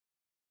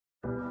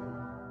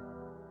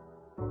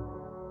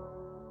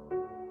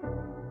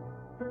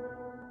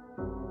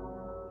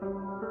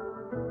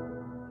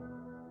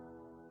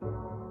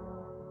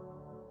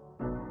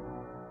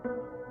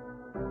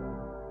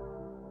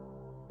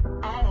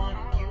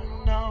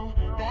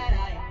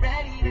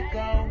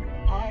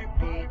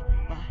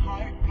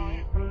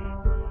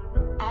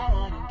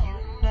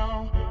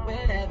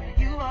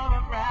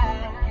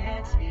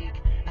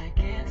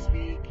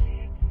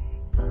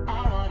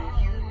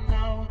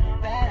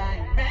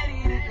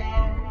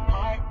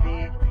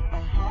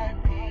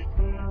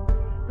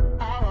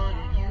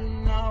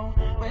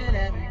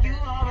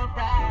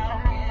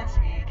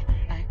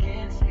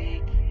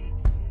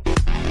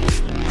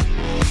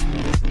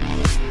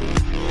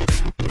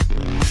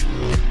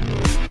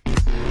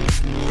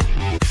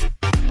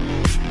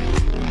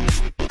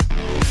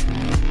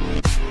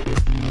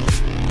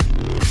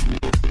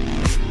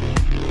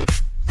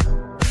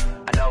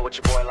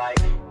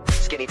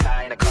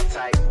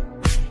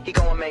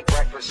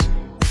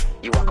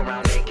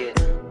around naked.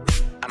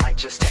 I might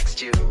just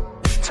text you.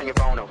 Turn your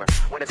phone over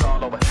when it's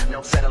all over.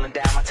 No settling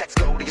down. My text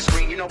go to your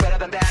screen. You know better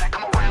than that. I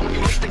come around when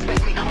you least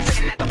expect me. I'm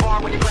sitting at the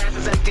bar when your glass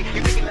is empty.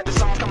 You thinking that the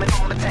song's coming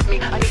on to tempt me.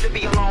 I need to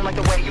be alone like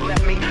the way you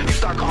left me. You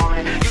start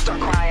calling, you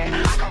start crying.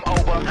 I come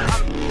over,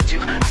 I'm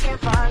you. I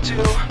can't find you,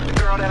 the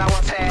girl that I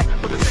once had.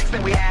 But the sex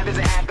that we have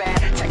isn't half bad.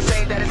 Text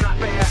say that it's not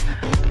fair.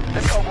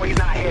 Let's go, boy, he's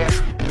not here.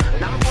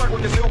 And I'ma flirt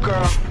with this new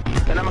girl.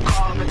 And I'ma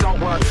call if it don't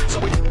work. So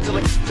we till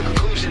it to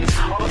conclusions.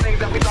 All the things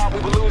that we thought we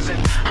were losing.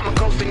 I'm a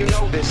ghost and you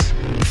know this.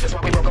 That's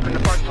why we broke up in the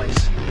first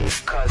place.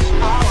 Cause I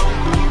want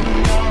you to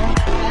know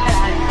that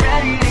I'm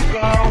ready to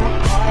go.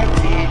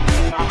 Heartbeat,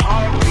 my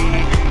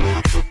heartbeat.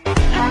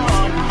 I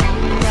want you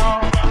to know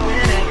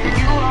whenever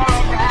you are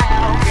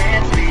around.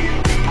 Can't speak,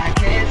 I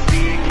can't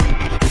speak.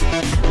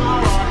 I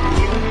want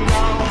you to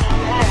know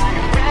that I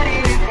am ready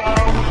to go.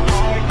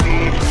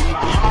 Heartbeat,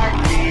 my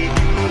heartbeat.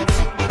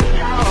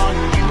 I want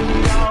you to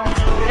know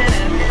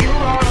whenever you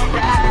are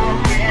around.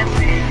 Can't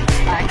speak,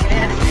 I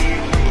can't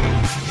speak.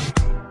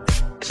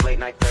 It's late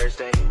night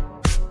Thursday.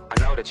 I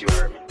know that you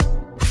heard me,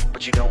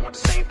 but you don't want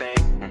the same thing.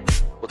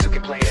 Well, two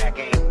can play that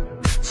game.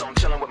 So I'm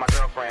chilling with my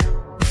girlfriend,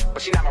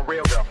 but she not my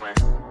real girlfriend.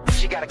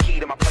 She got a key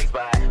to my place,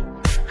 but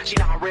she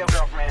not my real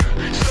girlfriend.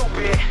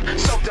 Stupid,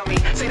 so dummy.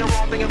 Say the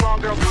wrong thing and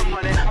wrong girls come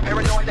running. I'm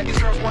paranoid that these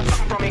girls want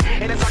something from me,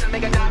 and it's hard to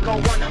make a dime go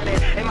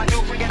 100. And my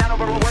dude freaking out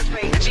over a worst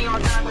pay. She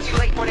on time, but she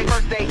late for their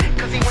birthday.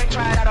 Cause he went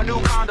tried out a new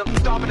condom.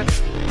 Stopping the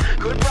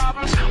good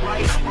problems,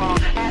 right, wrong.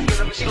 Asking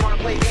them if she wanna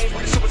play games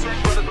with the Super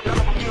Smash Brothers, but none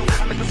of them you.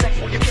 I miss the sex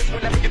when you kiss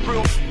whenever you're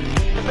through.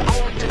 It's the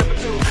only to number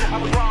two. I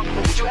was wrong,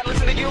 but would you have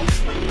listened to you?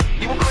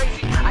 You were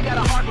crazy. I got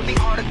a heart with the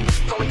artist.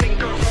 It's only thing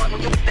girls want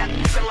when you that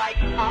feel like.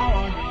 I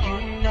want you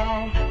to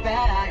know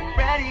that I'm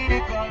ready to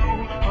go.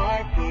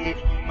 Heartbeat,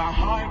 my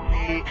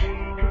heartbeat.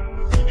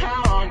 I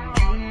want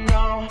you to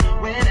know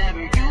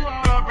whenever you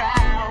are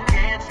around.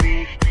 Can't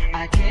speak,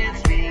 I can't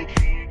speak.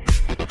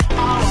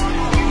 I want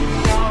you to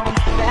know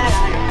that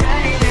I am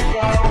ready to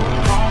go.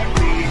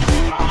 Heartbeat,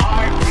 my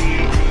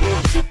heartbeat.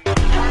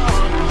 I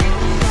want you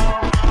to know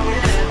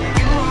whenever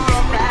you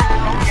are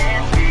around.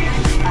 Can't speak,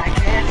 I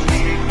can't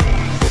speak.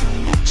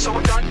 So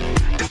we're done.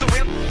 This the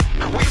real.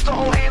 We used to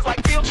hold hands like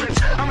field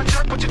trips. I'm a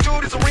jerk, but your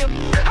dude is a real.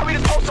 I read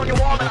his post on your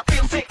wall and I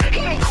feel sick. He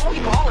ain't cool,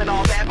 he ballin'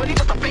 all that, but he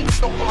just a fake,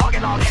 no vlog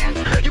and all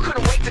that. You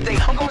couldn't wait today.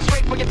 I'm going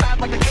straight for your thighs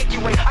like the cake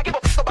you ate. I give a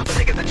f about the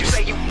niggas that you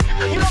say you.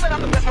 You know that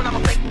I'm the best when I'm a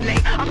fake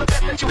name. I'm the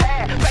best that you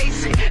had.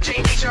 Face it,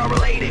 𝐬𝐸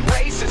related,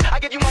 racist. I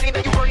give you money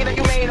that you working that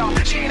you made off.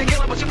 She ain't a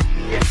killer, but you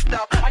yeah,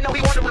 stuff. I know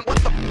he wondering what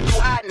the f you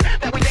hiding.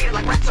 That we dated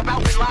like rats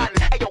about Bin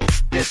Laden. Hey yo,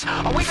 this.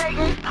 Are we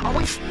dating? Are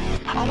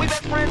we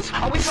best friends?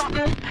 Are we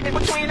something in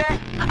between that?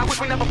 I wish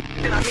we never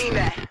did. I mean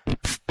that,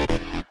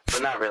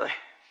 but not really.